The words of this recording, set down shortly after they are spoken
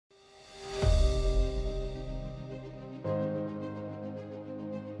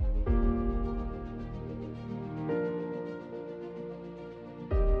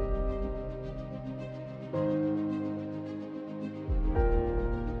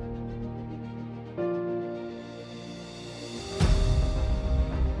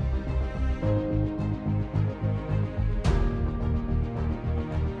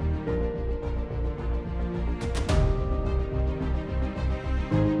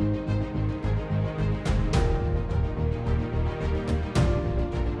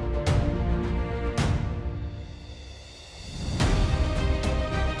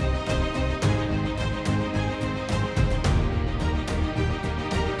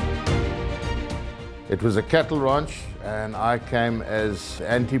It was a cattle ranch, and I came as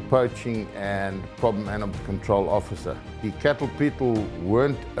anti-poaching and problem animal control officer. The cattle people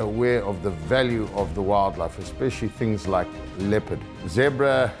weren't aware of the value of the wildlife, especially things like leopard.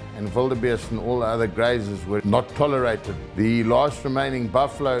 Zebra and wildebeest and all the other grazers were not tolerated. The last remaining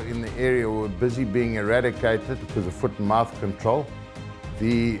buffalo in the area were busy being eradicated because of foot and mouth control.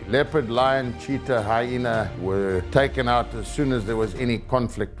 The leopard, lion, cheetah, hyena were taken out as soon as there was any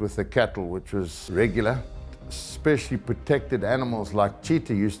conflict with the cattle, which was regular. Especially protected animals like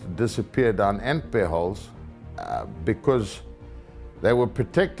cheetah used to disappear down ant bear holes because they were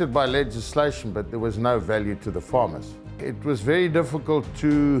protected by legislation, but there was no value to the farmers. It was very difficult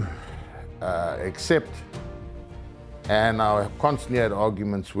to accept, and I constantly had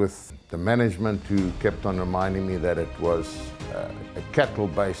arguments with the management, who kept on reminding me that it was a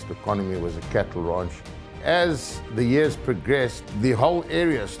cattle-based economy, was a cattle ranch. As the years progressed, the whole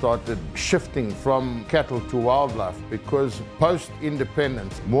area started shifting from cattle to wildlife because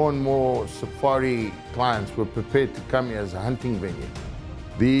post-independence, more and more safari clients were prepared to come here as a hunting venue.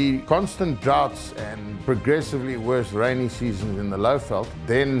 The constant droughts and progressively worse rainy seasons in the lowveld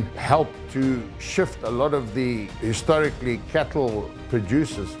then helped to shift a lot of the historically cattle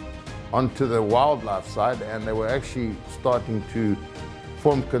producers onto the wildlife side, and they were actually starting to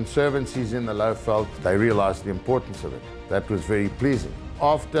form conservancies in the lowveld. They realized the importance of it. That was very pleasing.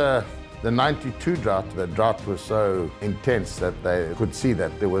 After the '92 drought, the drought was so intense that they could see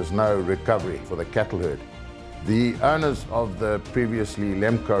that there was no recovery for the cattle herd. The owners of the previously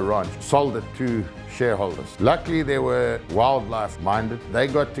Lemco Ranch sold it to shareholders. Luckily, they were wildlife minded. They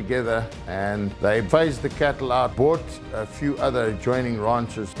got together and they phased the cattle out, bought a few other adjoining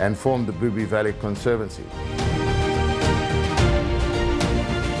ranches and formed the Bubye Valley Conservancy.